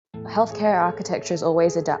Healthcare architecture is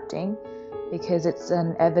always adapting because it's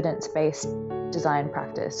an evidence-based design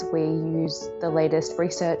practice. We use the latest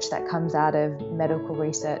research that comes out of medical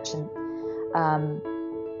research and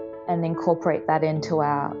incorporate that into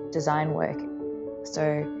our design work. So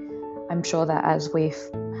I'm sure that as we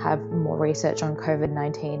have more research on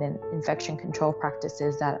COVID-19 and infection control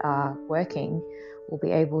practices that are working, we'll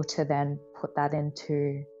be able to then put that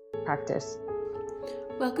into practice.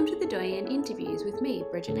 Welcome to the Doyen Interviews with me,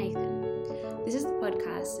 Bridget Nathan. This is the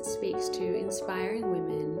podcast that speaks to inspiring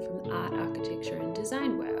women from the art, architecture and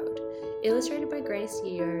design world, illustrated by Grace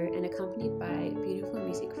Yeo and accompanied by beautiful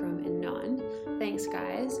music from Anon. Thanks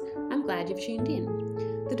guys, I'm glad you've tuned in.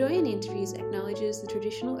 The Doyen Interviews acknowledges the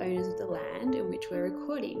traditional owners of the land in which we're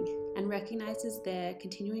recording and recognises their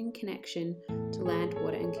continuing connection to land,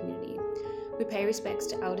 water and community. We pay respects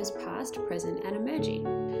to elders past, present and emerging.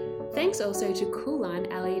 Thanks also to Coolon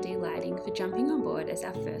LED Lighting for jumping on board as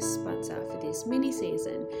our first sponsor for this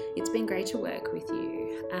mini-season. It's been great to work with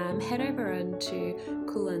you. Head over onto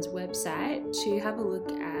Coolon's website to have a look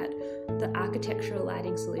at the architectural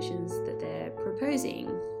lighting solutions that they're proposing.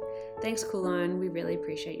 Thanks Coolon, we really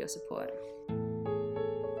appreciate your support.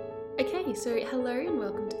 Okay, so hello and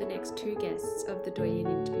welcome to the next two guests of the Doyen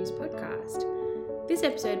Interviews podcast. This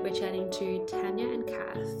episode we're chatting to Tanya and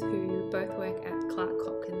Cath, who both work at Clark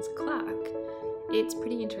Hopkins Clark. It's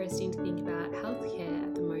pretty interesting to think about healthcare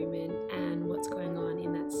at the moment and what's going on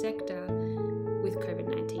in that sector with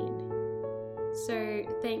COVID-19. So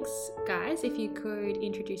thanks guys, if you could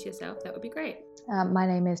introduce yourself, that would be great. My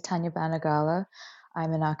name is Tanya Banagala.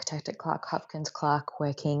 I'm an architect at Clark Hopkins Clark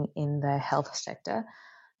working in the health sector.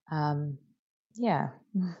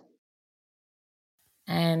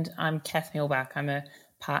 And I'm Cath Muhlebach. I'm a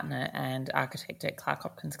partner and architect at Clark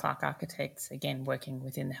Hopkins Clark Architects, again working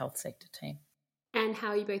within the health sector team. And how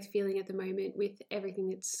are you both feeling at the moment with everything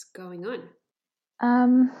that's going on?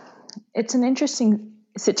 It's an interesting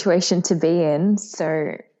situation to be in.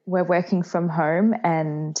 So we're working from home,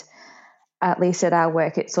 and at least at our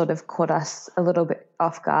work, it sort of caught us a little bit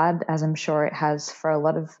off guard, as I'm sure it has for a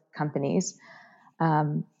lot of companies.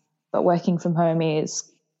 But working from home is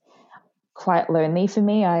quite lonely for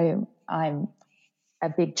me. I'm a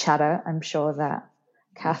big chatter. I'm sure that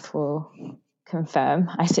Cath will confirm.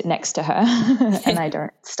 I sit next to her and I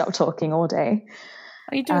don't stop talking all day.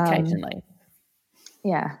 Oh, you do occasionally.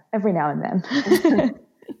 Yeah, every now and then.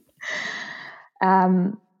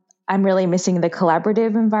 I'm really missing the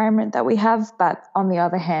collaborative environment that we have, but on the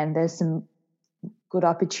other hand, there's some good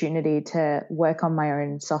opportunity to work on my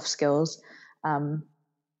own soft skills. So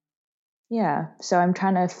I'm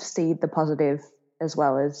trying to see the positive as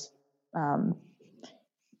well as,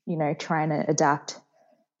 trying to adapt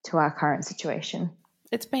to our current situation.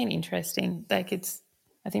 It's been interesting. I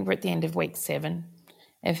think we're at the end of week 7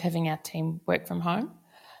 of having our team work from home.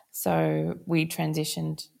 So we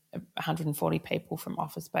transitioned 140 people from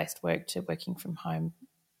office-based work to working from home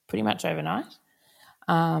pretty much overnight.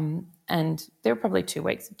 And there were probably 2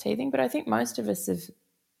 weeks of teething, but I think most of us have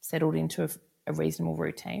settled into a reasonable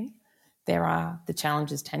routine. There are the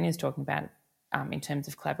challenges Tanya's talking about in terms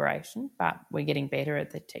of collaboration, but we're getting better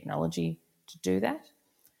at the technology to do that.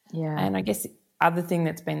 Yeah. And I guess the other thing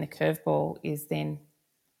that's been the curveball is then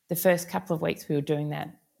the first couple of weeks we were doing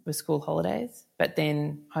that was school holidays, but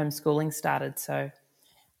then homeschooling started. So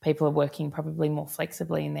people are working probably more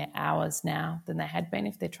flexibly in their hours now than they had been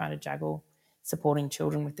if they're trying to juggle supporting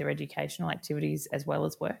children with their educational activities as well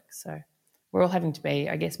as work. So we're all having to be,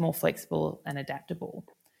 I guess, more flexible and adaptable.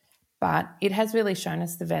 But it has really shown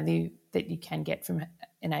us the value that you can get from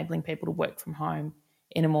enabling people to work from home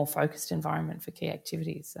in a more focused environment for key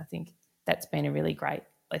activities. I think that's been a really great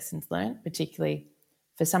lessons learned, particularly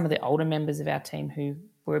for some of the older members of our team who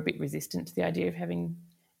were a bit resistant to the idea of having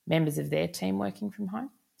members of their team working from home.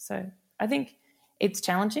 So I think it's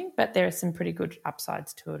challenging, but there are some pretty good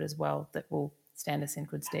upsides to it as well that will stand us in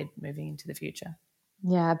good stead moving into the future.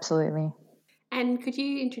 Yeah, absolutely. And could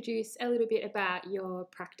you introduce a little bit about your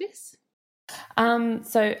practice?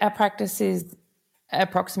 So our practice is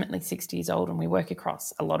approximately 6 years old and we work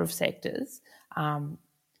across a lot of sectors,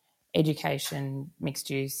 education, mixed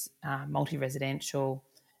use, multi-residential,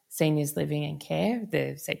 seniors living and care,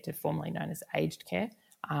 the sector formerly known as aged care,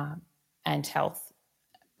 and health.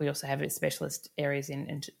 We also have specialist areas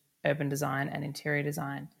in urban design and interior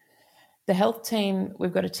design. The health team,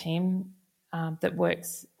 we've got a team that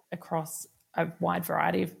works across a wide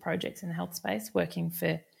variety of projects in the health space, working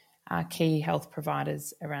for key health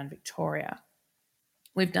providers around Victoria.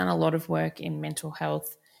 We've done a lot of work in mental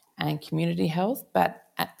health and community health, but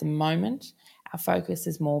at the moment our focus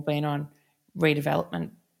has more been on redevelopment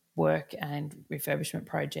work and refurbishment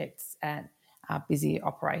projects at our busy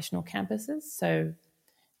operational campuses. So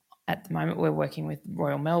at the moment, we're working with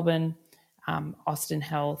Royal Melbourne, Austin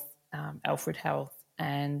Health, Alfred Health,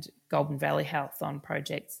 and Golden Valley Health on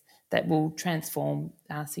projects that will transform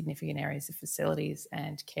significant areas of facilities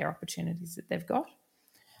and care opportunities that they've got.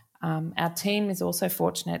 Our team is also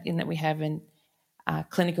fortunate in that we have a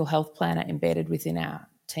clinical health planner embedded within our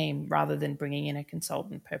team rather than bringing in a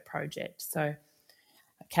consultant per project. So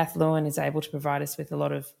Cath is able to provide us with a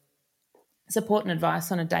lot of support and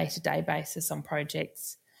advice on a day-to-day basis on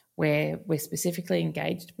projects where we're specifically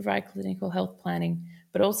engaged to provide clinical health planning,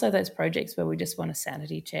 but also those projects where we just want a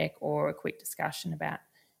sanity check or a quick discussion about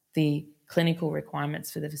the clinical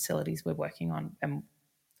requirements for the facilities we're working on, and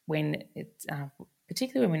when it's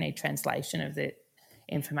particularly when we need translation of the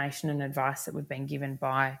information and advice that we've been given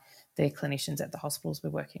by the clinicians at the hospitals we're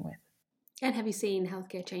working with. And have you seen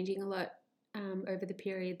healthcare changing a lot over the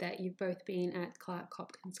period that you've both been at Clark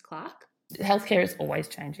Hopkins Clark? Healthcare is always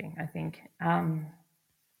changing, I think.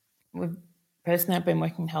 Personally, I've been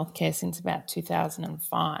working in healthcare since about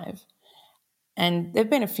 2005, and there have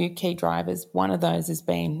been a few key drivers. One of those has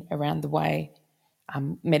been around the way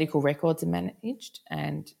medical records are managed,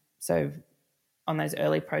 and so on those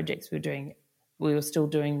early projects we were still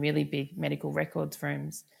doing really big medical records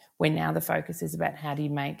rooms, where now the focus is about how do you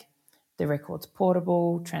make the records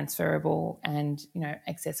portable, transferable, and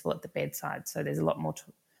accessible at the bedside. So there's a lot more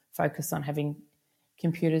focus on having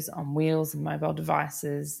computers on wheels and mobile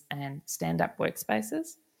devices and stand-up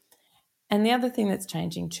workspaces. And the other thing that's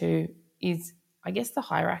changing too is, I guess, the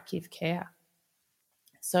hierarchy of care.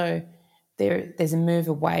 So there's a move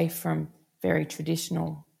away from very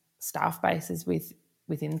traditional staff bases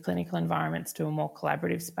within clinical environments to a more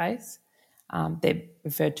collaborative space. They're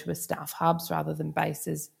referred to as staff hubs rather than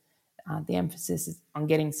bases. The emphasis is on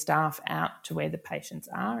getting staff out to where the patients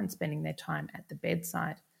are and spending their time at the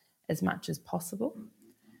bedside as much as possible.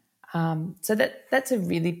 So that's a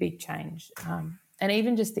really big change. And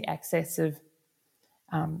even just the access of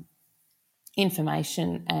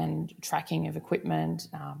information and tracking of equipment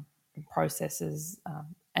and processes,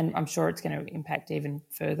 and I'm sure it's going to impact even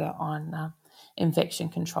further on infection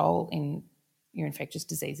control in your infectious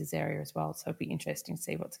diseases area as well. So it'd be interesting to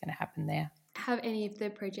see what's going to happen there. Have any of the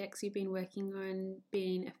projects you've been working on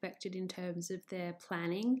been affected in terms of their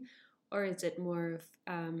planning, or is it more of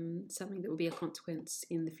something that will be a consequence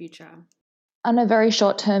in the future? On a very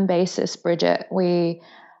short-term basis, Bridget, we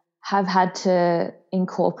have had to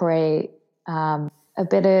incorporate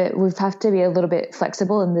we've have to be a little bit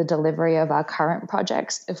flexible in the delivery of our current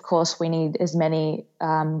projects. Of course, we need as many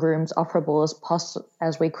rooms operable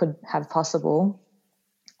as we could have possible.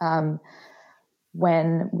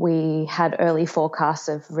 When we had early forecasts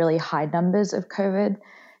of really high numbers of COVID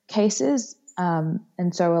cases,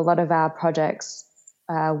 and so a lot of our projects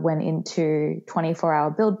went into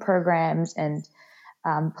 24-hour build programs and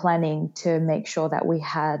planning to make sure that we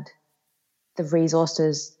had the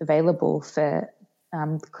resources available for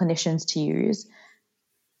clinicians to use.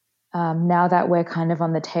 Now that we're kind of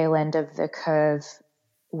on the tail end of the curve,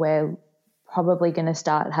 we're probably going to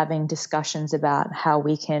start having discussions about how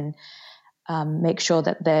we can make sure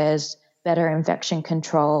that there's better infection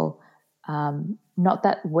control. Not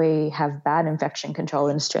that we have bad infection control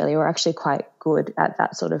in Australia, we're actually quite good at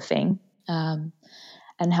that sort of thing. And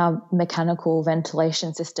how mechanical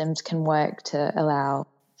ventilation systems can work to allow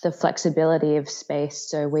the flexibility of space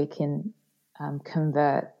so we can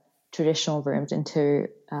convert traditional rooms into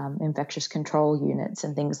infectious control units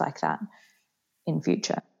and things like that in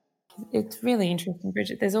future. It's really interesting,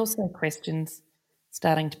 Bridget. There's also questions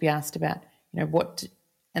starting to be asked about,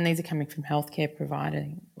 and these are coming from healthcare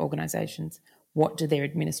providing organisations, what do their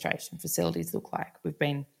administration facilities look like? We've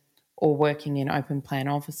been all working in open plan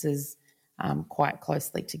offices quite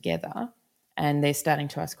closely together, and they're starting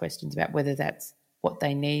to ask questions about whether that's what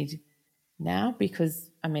they need now,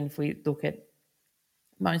 because, if we look at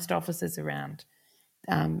most offices around,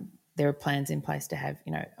 there are plans in place to have,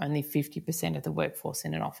 only 50% of the workforce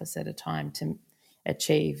in an office at a time to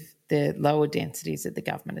achieve the lower densities that the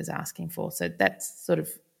government is asking for. So that's sort of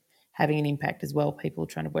having an impact as well, people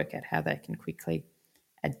trying to work out how they can quickly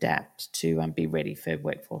adapt to be ready for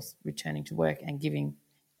workforce returning to work and giving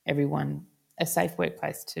everyone a safe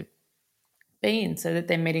workplace to be in so that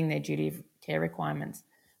they're meeting their duty of care requirements,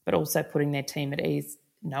 but also putting their team at ease,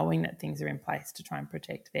 knowing that things are in place to try and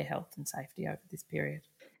protect their health and safety over this period.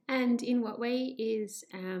 And in what way is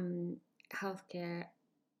healthcare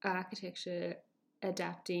architecture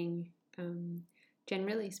adapting,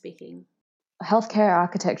 generally speaking? Healthcare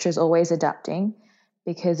architecture is always adapting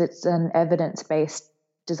because it's an evidence-based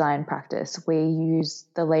design practice. We use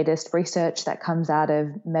the latest research that comes out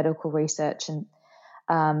of medical research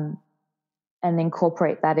and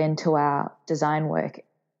incorporate that into our design work.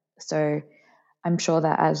 So I'm sure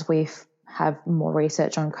that as we have more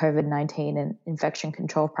research on COVID-19 and infection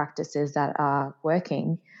control practices that are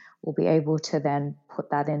working, we'll be able to then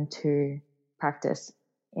put that into practice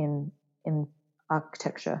in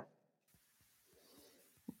architecture.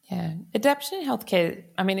 Yeah, adaptation in healthcare,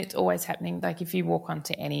 I mean, it's always happening. Like if you walk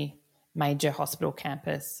onto any major hospital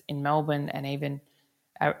campus in Melbourne and even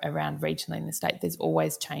around regionally in the state, there's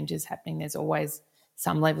always changes happening. There's always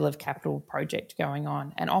some level of capital project going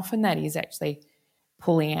on. And often that is actually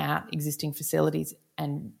pulling out existing facilities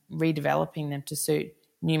and redeveloping them to suit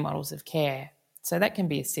new models of care. So that can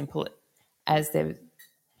be as simple as there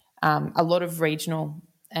a lot of regional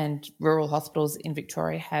and rural hospitals in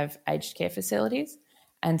Victoria have aged care facilities.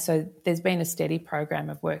 And so there's been a steady program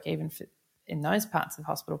of work even in those parts of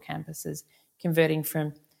hospital campuses, converting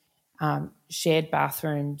from shared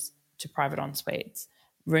bathrooms to private ensuites,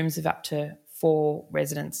 rooms of up to 4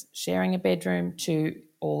 residents sharing a bedroom to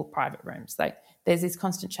all private rooms. Like there's this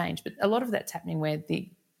constant change, but a lot of that's happening where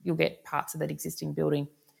you'll get parts of that existing building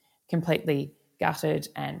completely gutted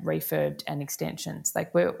and refurbed and extensions.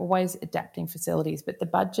 Like we're always adapting facilities, but the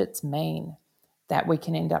budgets mean that we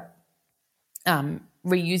can end up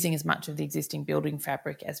reusing as much of the existing building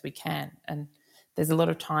fabric as we can. And there's a lot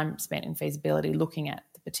of time spent in feasibility looking at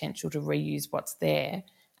the potential to reuse what's there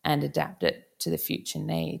and adapt it to the future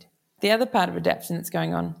need. The other part of adaptation that's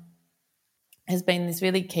going on has been this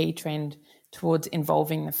really key trend towards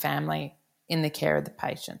involving the family in the care of the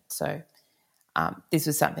patient. So this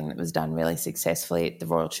was something that was done really successfully at the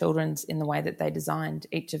Royal Children's in the way that they designed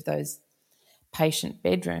each of those patient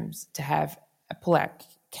bedrooms to have a pull-out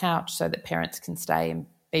couch so that parents can stay and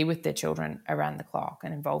be with their children around the clock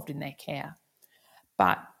and involved in their care.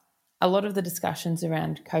 But a lot of the discussions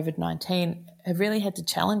around COVID-19 have really had to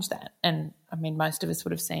challenge that. And, I mean, most of us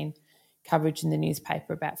would have seen coverage in the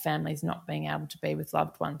newspaper about families not being able to be with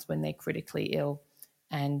loved ones when they're critically ill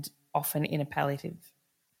and often in a palliative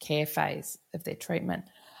care phase of their treatment.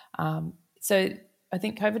 So I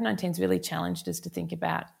think COVID-19 has really challenged us to think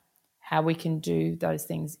about how we can do those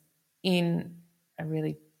things in a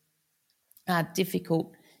really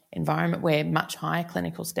difficult environment where much higher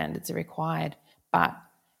clinical standards are required, but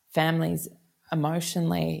families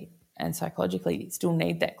emotionally and psychologically still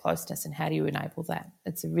need that closeness, and how do you enable that?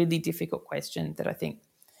 It's a really difficult question that I think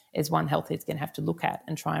is one health is going to have to look at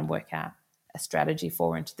and try and work out a strategy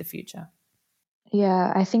for into the future.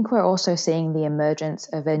 Yeah, I think we're also seeing the emergence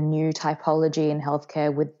of a new typology in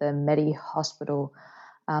healthcare with the Medi-hospital,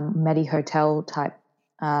 Medi-hotel type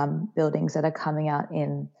buildings that are coming out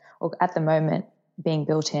or at the moment being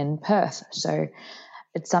built in Perth. So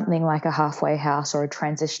it's something like a halfway house or a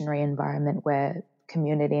transitionary environment where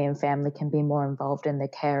community and family can be more involved in the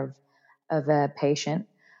care of a patient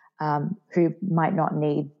who might not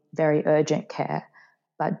need very urgent care,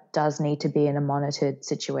 but does need to be in a monitored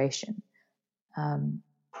situation.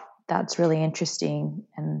 That's really interesting,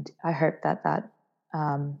 and I hope that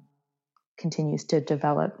continues to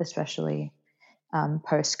develop, especially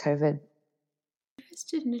post-COVID. I'm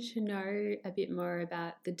interested to know a bit more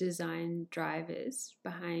about the design drivers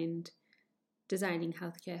behind designing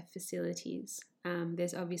healthcare facilities.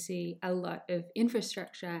 There's obviously a lot of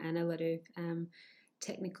infrastructure and a lot of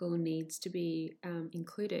technical needs to be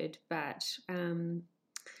included, but there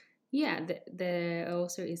are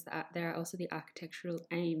also the architectural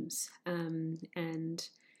aims and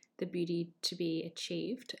the beauty to be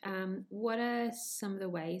achieved. What are some of the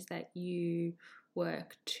ways that you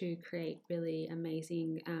work to create really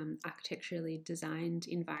amazing architecturally designed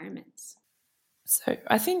environments? So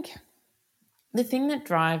I think the thing that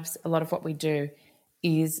drives a lot of what we do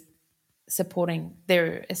is supporting. There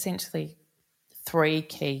are essentially 3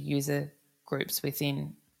 key user groups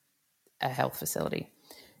within a health facility.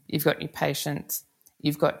 You've got your patients,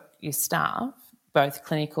 you've got your staff, both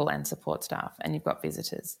clinical and support staff, and you've got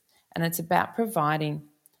visitors. And it's about providing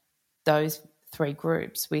those 3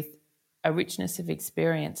 groups with a richness of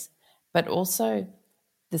experience, but also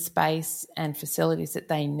the space and facilities that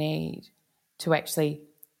they need to actually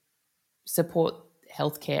support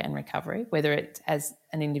healthcare and recovery, whether it's as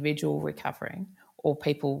an individual recovering or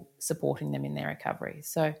people supporting them in their recovery.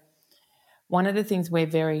 So one of the things we're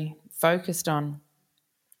very focused on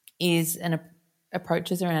is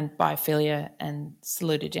approaches around biophilia and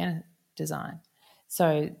salutogenic design.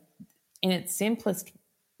 So in its simplest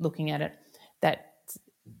looking at it, that's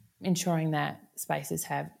ensuring that spaces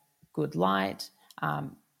have good light,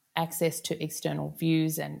 access to external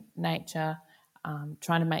views and nature,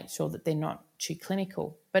 trying to make sure that they're not too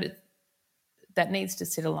clinical, but that needs to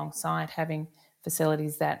sit alongside having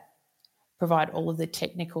facilities that provide all of the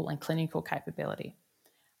technical and clinical capability.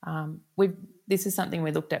 This is something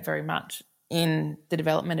we looked at very much in the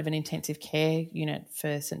development of an intensive care unit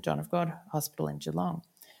for St John of God Hospital in Geelong,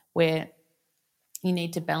 where you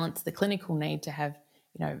need to balance the clinical need to have,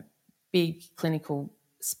 big clinical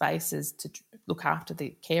spaces to look after the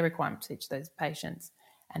care requirements of each of those patients.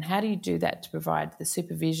 And how do you do that to provide the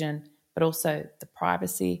supervision, but also the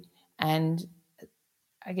privacy and,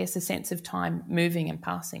 I guess, a sense of time moving and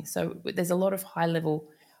passing? So there's a lot of high-level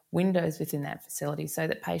windows within that facility so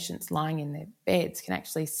that patients lying in their beds can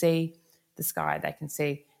actually see the sky. They can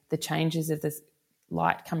see the changes of the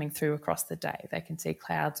light coming through across the day. They can see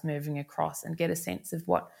clouds moving across and get a sense of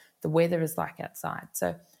what the weather is like outside.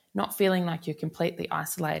 So not feeling like you're completely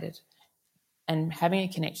isolated and having a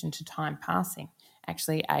connection to time passing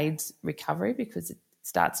actually aids recovery, because it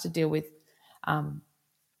starts to deal with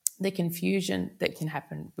the confusion that can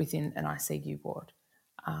happen within an ICU ward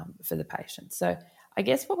for the patient. So I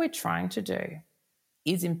guess what we're trying to do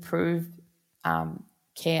is improve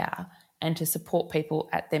care and to support people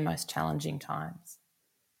at their most challenging times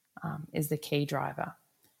is the key driver.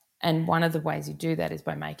 And one of the ways you do that is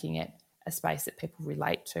by making it a space that people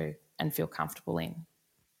relate to and feel comfortable in.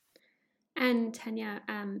 And Tanya,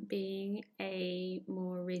 being a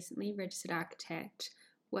more recently registered architect,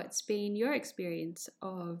 what's been your experience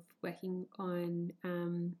of working on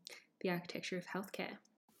the architecture of healthcare?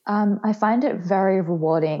 I find it very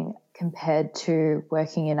rewarding compared to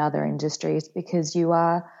working in other industries, because you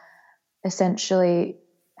are essentially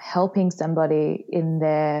helping somebody in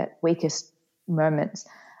their weakest moments.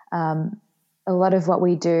 A lot of what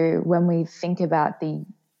we do when we think about the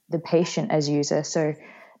patient as user, so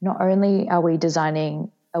not only are we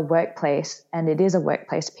designing a workplace, and it is a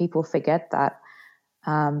workplace, people forget that,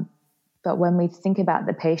 but when we think about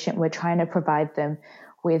the patient, we're trying to provide them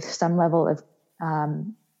with some level of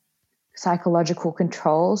psychological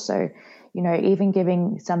control. So, even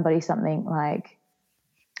giving somebody something like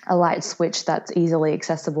a light switch that's easily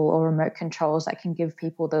accessible, or remote controls that can give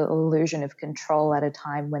people the illusion of control at a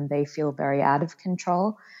time when they feel very out of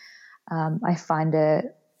control. I find a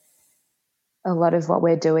lot of what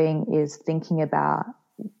we're doing is thinking about,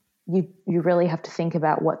 you really have to think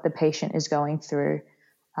about what the patient is going through.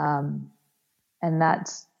 And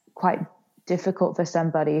that's quite difficult for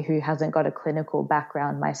somebody who hasn't got a clinical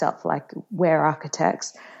background. Myself, like, we're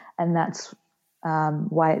architects, and that's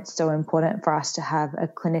why it's so important for us to have a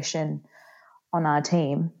clinician on our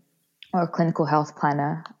team, or a clinical health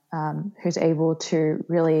planner, who's able to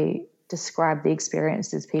really describe the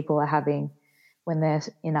experiences people are having when they're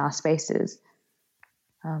in our spaces.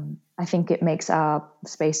 I think it makes our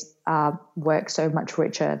work so much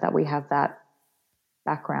richer that we have that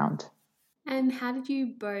background. And how did you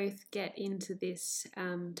both get into this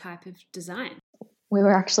type of design? We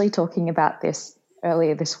were actually talking about this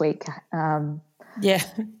earlier this week. Yeah.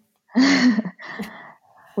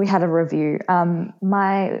 We had a review.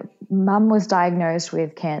 My mum was diagnosed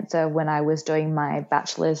with cancer when I was doing my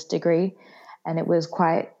bachelor's degree, and it was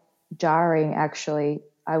quite jarring, actually.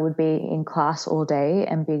 I would be in class all day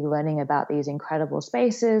and be learning about these incredible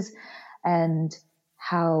spaces and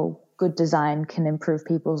how good design can improve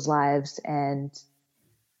people's lives and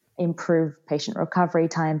improve patient recovery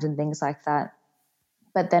times and things like that.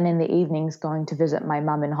 But then in the evenings, going to visit my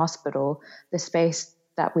mum in hospital, the space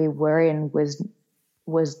that we were in was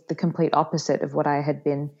the complete opposite of what I had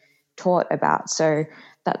been taught about. So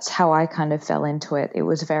that's how I kind of fell into it. It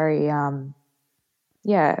was very,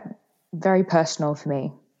 very personal for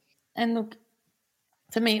me. And look,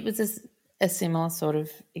 for me, it was a similar sort of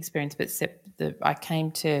experience, but except that I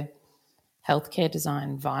came to healthcare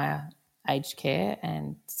design via aged care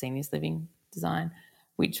and seniors living design,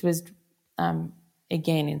 which was,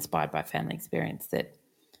 again, inspired by family experience, that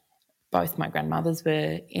both my grandmothers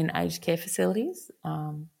were in aged care facilities,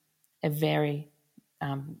 a very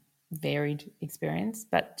varied experience,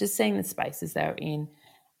 but just seeing the spaces they were in,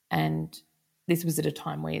 and this was at a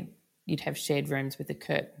time where you'd have shared rooms with a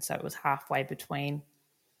curtain, so it was halfway between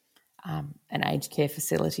an aged care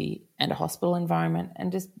facility and a hospital environment,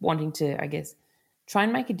 and just wanting to, I guess, try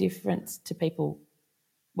and make a difference to people,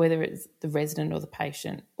 whether it's the resident or the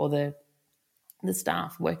patient or the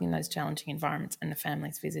staff working in those challenging environments and the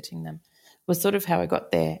families visiting them, was sort of how I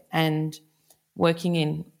got there. And working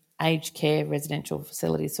in aged care residential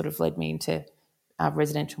facilities sort of led me into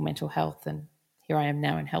residential mental health, and here I am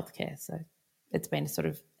now in healthcare. So it's been sort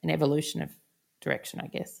of an evolution of direction, I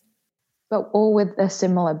guess. But all with a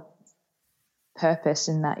similar purpose,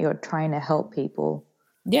 in that you're trying to help people.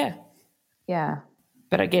 Yeah. Yeah.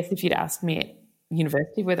 But I guess if you'd asked me at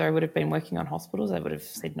university whether I would have been working on hospitals, I would have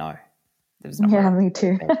said no. There was not Yeah, me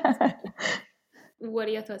too. What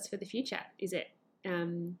are your thoughts for the future? Is it, do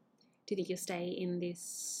you think you'll stay in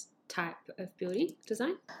this type of building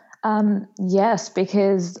design? Yes,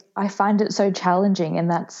 because I find it so challenging,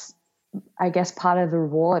 and that's, I guess, part of the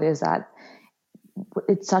reward is that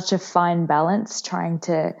it's such a fine balance trying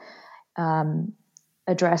to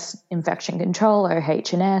address infection control,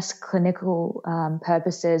 OH&S, clinical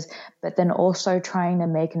purposes, but then also trying to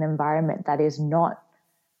make an environment that is not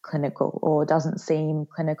clinical or doesn't seem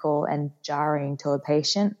clinical and jarring to a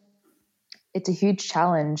patient. It's a huge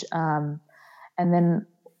challenge. And then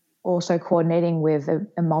also coordinating with a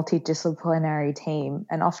multidisciplinary team,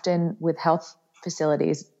 and often with health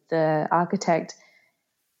facilities, the architect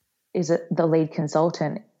is the lead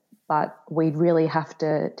consultant, but we really have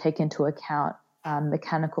to take into account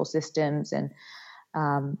mechanical systems and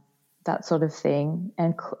that sort of thing,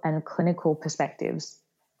 and clinical perspectives.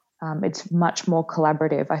 It's much more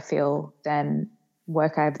collaborative, I feel, than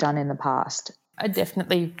work I've done in the past. I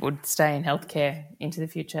definitely would stay in healthcare into the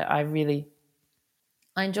future. I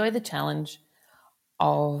enjoy the challenge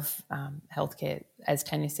of healthcare. As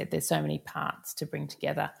Tanya said, there's so many parts to bring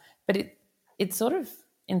together, but it's sort of,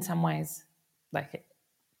 in some ways, like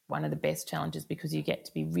one of the best challenges, because you get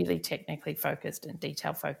to be really technically focused and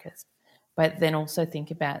detail focused, but then also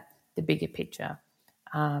think about the bigger picture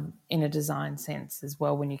in a design sense as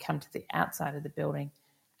well when you come to the outside of the building.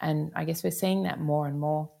 And I guess we're seeing that more and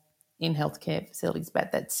more in healthcare facilities,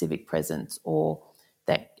 about that civic presence or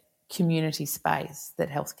that community space that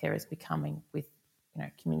healthcare is becoming with,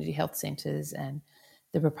 community health centres and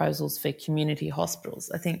the proposals for community hospitals.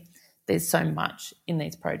 I think there's so much in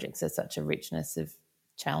these projects. There's such a richness of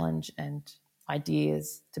challenge and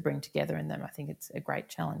ideas to bring together in them. I think it's a great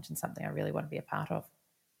challenge and something I really want to be a part of.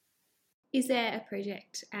 Is there a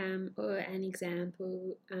project or an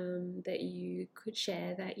example that you could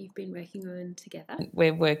share that you've been working on together?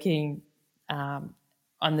 We're working on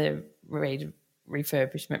the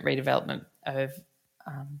refurbishment, redevelopment of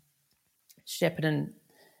Shepparton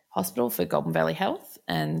Hospital for Goulburn Valley Health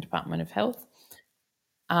and Department of Health.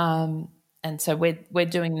 And so we're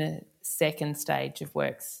doing the second stage of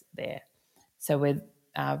works there. So we're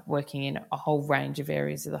working in a whole range of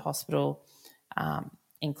areas of the hospital,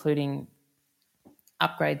 including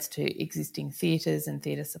upgrades to existing theatres and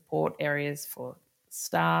theatre support areas for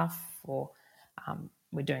staff.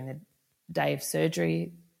 We're doing the day of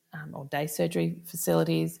surgery or day surgery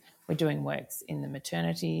facilities. We're doing works in the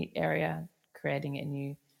maternity area, creating a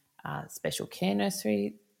new special care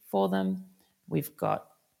nursery for them. We've got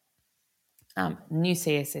new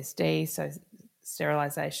CSSD, so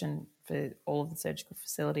sterilisation for all of the surgical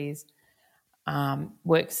facilities.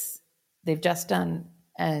 They've just done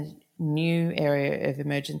a new area of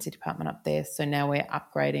emergency department up there, so now we're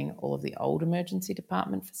upgrading all of the old emergency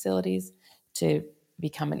department facilities to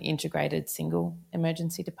become an integrated single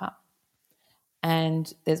emergency department.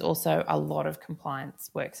 And there's also a lot of compliance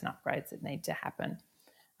works and upgrades that need to happen.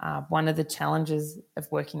 One of the challenges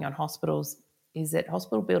of working on hospitals is that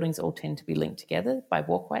hospital buildings all tend to be linked together by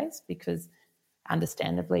walkways, because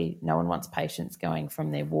understandably no one wants patients going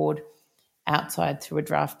from their ward outside through a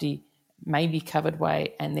drafty, maybe covered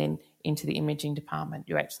way and then into the imaging department.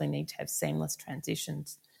 You actually need to have seamless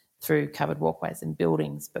transitions through covered walkways and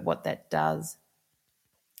buildings. But what that does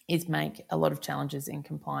is make a lot of challenges in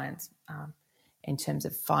compliance in terms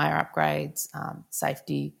of fire upgrades,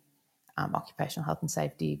 safety, occupational health and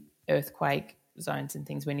safety, earthquake zones and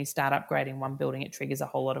things. When you start upgrading one building, it triggers a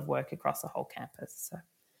whole lot of work across the whole campus. So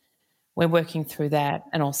we're working through that,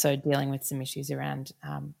 and also dealing with some issues around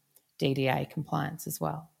DDA compliance as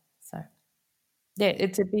well. So, yeah,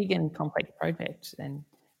 it's a big and complex project. And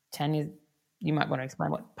Tanya, you might want to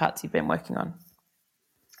explain what parts you've been working on.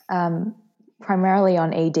 Primarily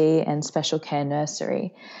on ED and special care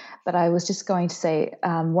nursery. But I was just going to say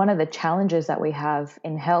one of the challenges that we have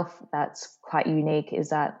in health that's quite unique is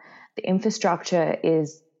that the infrastructure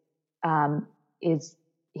is a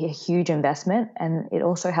huge investment, and it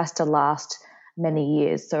also has to last many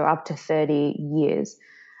years, so up to 30 years.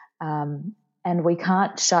 And we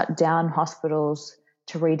can't shut down hospitals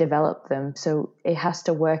to redevelop them. So it has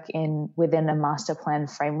to work within a master plan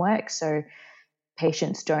framework. So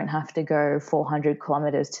patients don't have to go 400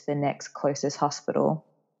 kilometres to the next closest hospital.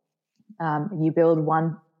 You build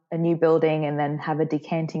a new building and then have a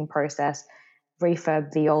decanting process,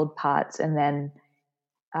 refurb the old parts, and then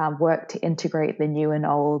work to integrate the new and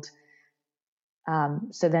old.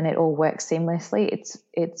 So then it all works seamlessly.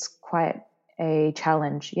 It's quite a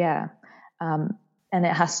challenge, yeah. And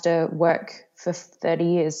it has to work for 30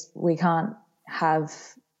 years. We can't have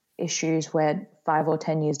issues where 5 or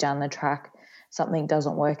 10 years down the track something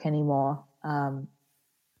doesn't work anymore,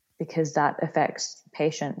 because that affects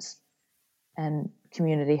patients and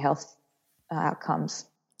community health outcomes.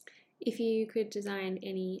 If you could design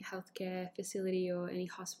any healthcare facility or any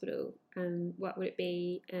hospital, what would it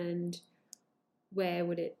be and where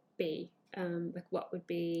would it be? What would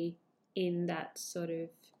be in that sort of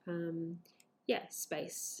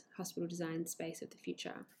space, hospital design space of the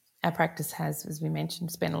future? Our practice has, as we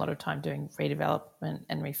mentioned, spent a lot of time doing redevelopment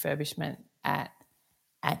and refurbishment at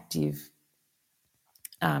active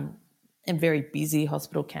and very busy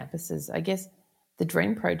hospital campuses. I guess the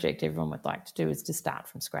dream project everyone would like to do is to start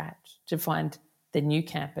from scratch, to find the new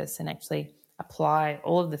campus and actually apply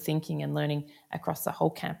all of the thinking and learning across the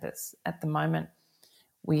whole campus. At the moment,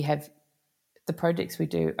 we have the projects we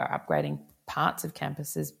do are upgrading parts of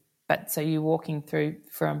campuses, but so you're walking through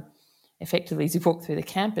from, effectively as you walk through the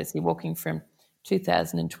campus, you're walking from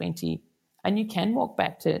 2020 and you can walk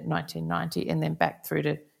back to 1990 and then back through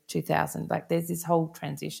to 2000. Like there's this whole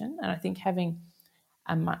transition, and I think having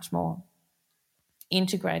a much more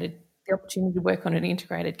integrated, the opportunity to work on an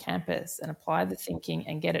integrated campus and apply the thinking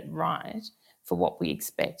and get it right for what we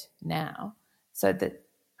expect now, so that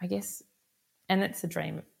I guess, and it's a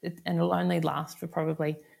dream, and it'll only last for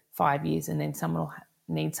probably 5 years, and then someone will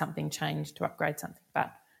need something changed to upgrade something.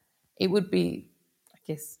 But it would be, I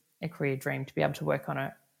guess, a career dream to be able to work on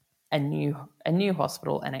a new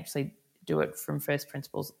hospital and actually do it from first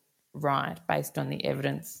principles right, based on the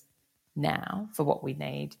evidence now for what we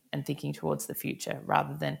need and thinking towards the future,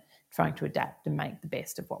 rather than trying to adapt and make the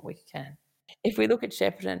best of what we can. If we look at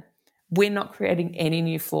Shepparton, we're not creating any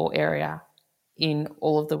new floor area in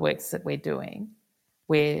all of the works that we're doing.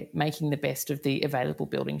 We're making the best of the available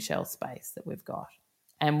building shell space that we've got,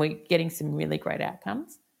 and we're getting some really great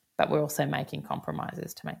outcomes, but we're also making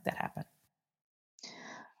compromises to make that happen.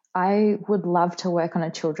 I would love to work on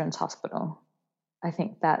a children's hospital. I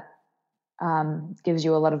think that gives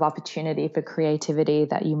you a lot of opportunity for creativity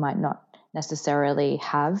that you might not necessarily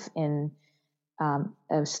have in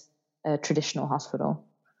a traditional hospital.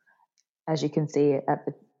 As you can see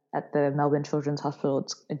at the Melbourne Children's Hospital,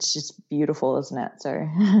 it's just beautiful, isn't it? So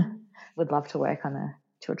would love to work on a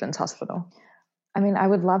children's hospital. I mean, I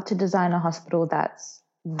would love to design a hospital that's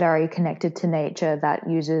very connected to nature, that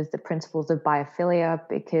uses the principles of biophilia,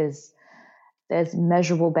 because there's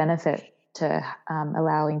measurable benefit to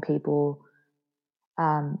allowing people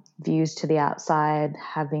views to the outside,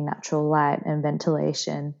 having natural light and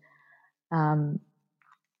ventilation,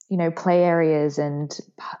 play areas and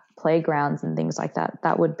playgrounds and things like that.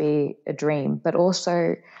 That would be a dream. But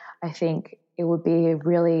also, I think it would be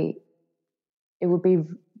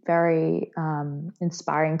very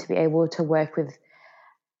inspiring to be able to work with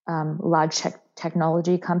large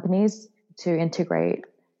technology companies to integrate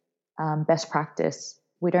best practice.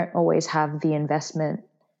 We don't always have the investment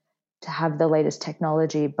to have the latest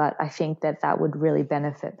technology, but I think that would really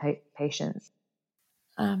benefit patients.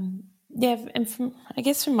 And from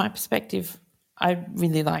my perspective, I'd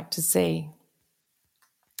really like to see,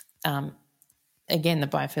 again, the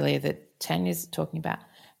biophilia that Tanya's talking about,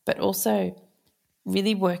 but also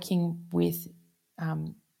really working with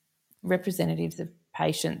representatives of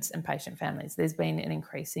patients and patient families. There's been an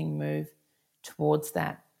increasing move towards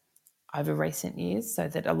that over recent years, so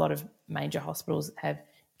that a lot of major hospitals have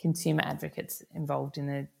consumer advocates involved in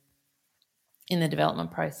the development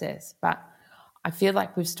process. But I feel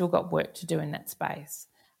like we've still got work to do in that space.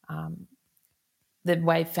 The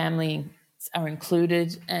way families are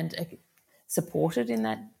included and supported in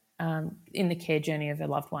that, in the care journey of a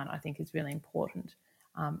loved one, I think is really important.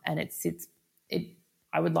 And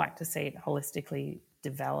I would like to see it holistically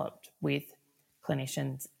developed with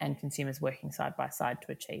clinicians and consumers working side by side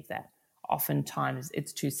to achieve that. Oftentimes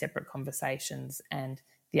it's two separate conversations, and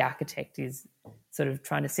the architect is sort of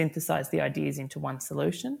trying to synthesize the ideas into one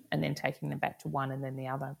solution and then taking them back to one and then the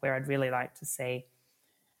other, where I'd really like to see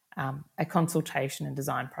a consultation and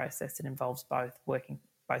design process that involves both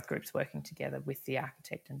groups working together with the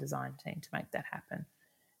architect and design team to make that happen.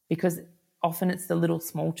 Because often it's the little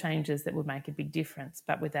small changes that would make a big difference,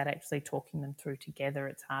 but without actually talking them through together,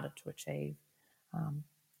 it's harder to achieve.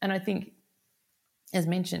 And I think, as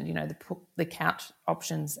mentioned, the couch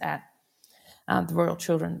options at the Royal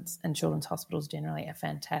Children's and Children's Hospitals generally are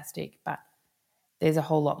fantastic, but there's a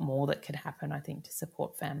whole lot more that could happen, I think, to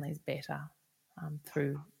support families better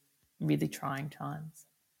through really trying times.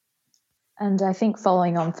 And I think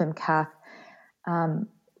following on from Cath,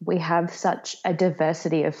 we have such a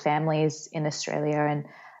diversity of families in Australia, and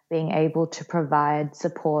being able to provide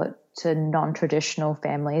support to non-traditional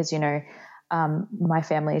families, My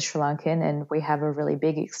family is Sri Lankan, and we have a really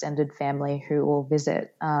big extended family who will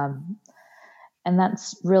visit. And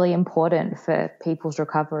that's really important for people's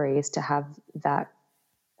recovery, is to have that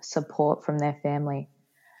support from their family.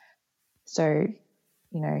 So,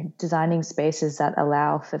 designing spaces that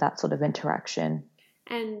allow for that sort of interaction.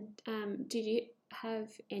 And did you have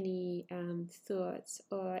any thoughts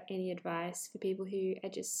or any advice for people who are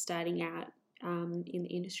just starting out in the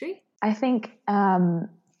industry? I think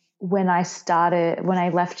when I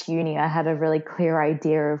left uni, I had a really clear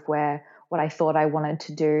idea of what I thought I wanted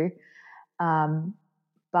to do.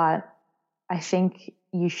 But I think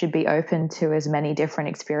you should be open to as many different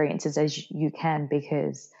experiences as you can,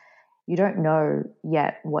 because you don't know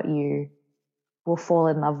yet what you will fall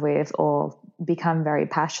in love with or become very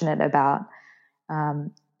passionate about.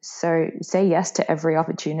 So say yes to every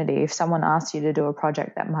opportunity. If someone asks you to do a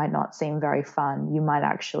project that might not seem very fun, you might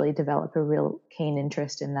actually develop a real keen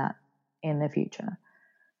interest in that in the future.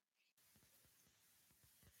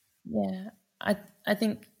 Yeah, I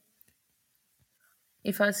think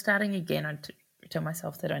if I was starting again, I'd tell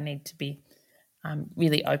myself that I need to be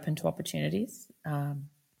really open to opportunities.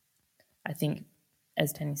 I think,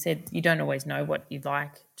 as Tanya said, you don't always know what you'd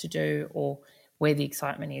like to do or where the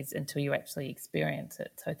excitement is until you actually experience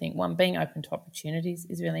it. So I think, one, being open to opportunities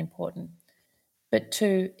is really important. But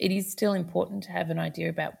two, it is still important to have an idea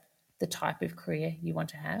about the type of career you want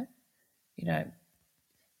to have.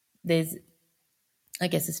 There's, I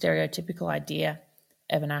guess, a stereotypical idea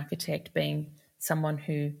of an architect being someone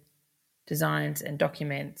who designs and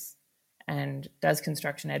documents and does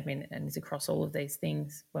construction admin and is across all of these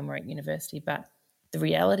things when we're at university. But the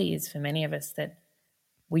reality is, for many of us, that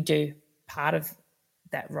we do part of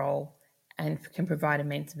that role and can provide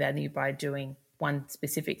immense value by doing one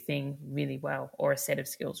specific thing really well, or a set of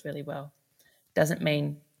skills really well. Doesn't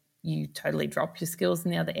mean you totally drop your skills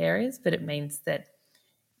in the other areas, but it means that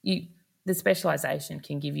the specialisation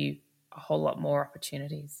can give you a whole lot more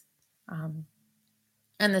opportunities.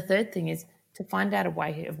 And the third thing is to find out a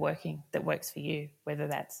way of working that works for you, whether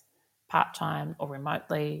that's part-time or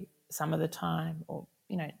remotely some of the time, or,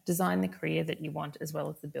 design the career that you want as well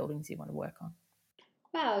as the buildings you want to work on.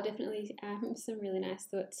 Wow, definitely some really nice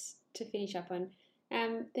thoughts to finish up on.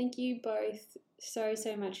 Thank you both so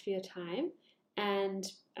much for your time, and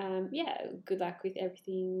good luck with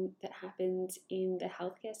everything that happens in the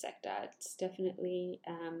healthcare sector. It's definitely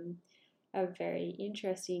a very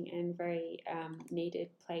interesting and very needed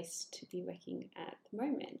place to be working at the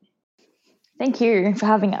moment. Thank you for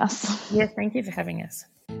having us. Yes, thank you for having us.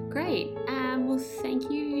 Great. Well, thank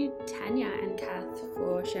you, Tanya and Cath,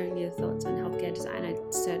 for sharing your thoughts on healthcare design. I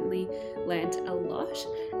certainly learnt a lot.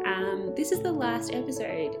 This is the last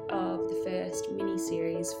episode of the first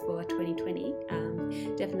mini-series for 2020.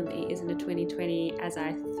 Definitely isn't a 2020 as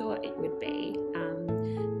I thought it would be.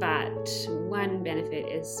 But one benefit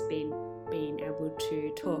has been being able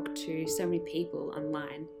to talk to so many people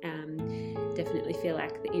online. Definitely feel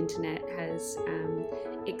like the internet has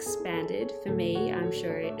expanded for me. I'm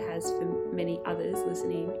sure it has for many others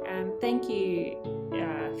listening. Thank you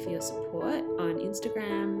for your support on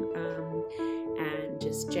Instagram and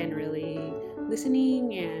just generally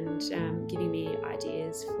listening and giving me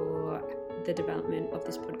ideas for the development of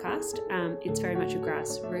this podcast. It's very much a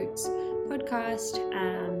grassroots podcast,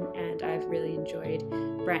 and I've really enjoyed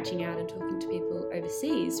branching out and talking to people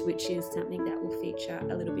overseas, which is something that will feature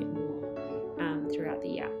a little bit more throughout the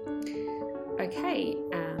year. Okay,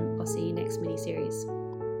 I'll see you next mini-series.